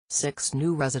6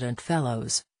 new resident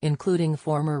fellows, including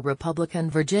former Republican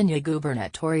Virginia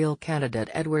gubernatorial candidate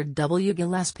Edward W.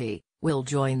 Gillespie, will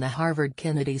join the Harvard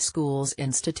Kennedy School's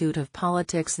Institute of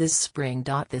Politics this spring.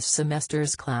 This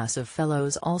semester's class of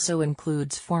fellows also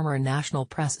includes former National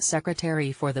Press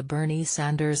Secretary for the Bernie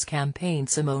Sanders campaign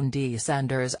Simone D.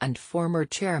 Sanders and former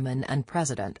chairman and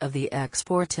president of the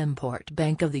Export-Import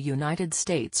Bank of the United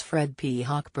States Fred P.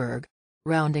 Hochberg.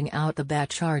 Rounding out the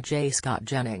batch are J. Scott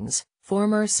Jennings,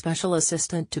 former special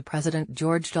assistant to President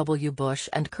George W. Bush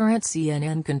and current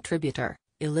CNN contributor,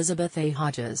 Elizabeth A.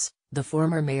 Hodges, the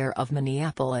former mayor of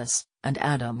Minneapolis, and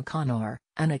Adam Connor,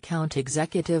 an account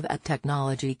executive at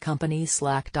technology company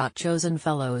Slack. Chosen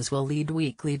fellows will lead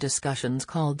weekly discussions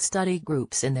called study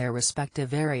groups in their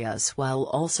respective areas while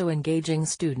also engaging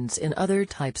students in other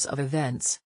types of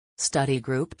events. Study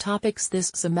group topics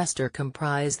this semester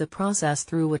comprise the process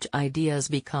through which ideas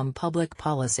become public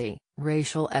policy,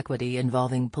 racial equity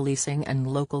involving policing and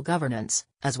local governance,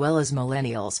 as well as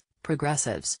millennials,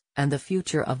 progressives, and the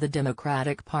future of the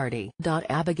Democratic Party.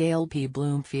 Abigail P.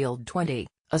 Bloomfield, 20,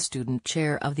 a student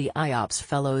chair of the IOPS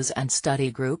Fellows and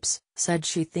Study Groups, said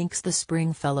she thinks the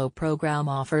Spring Fellow program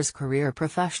offers career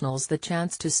professionals the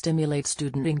chance to stimulate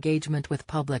student engagement with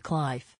public life.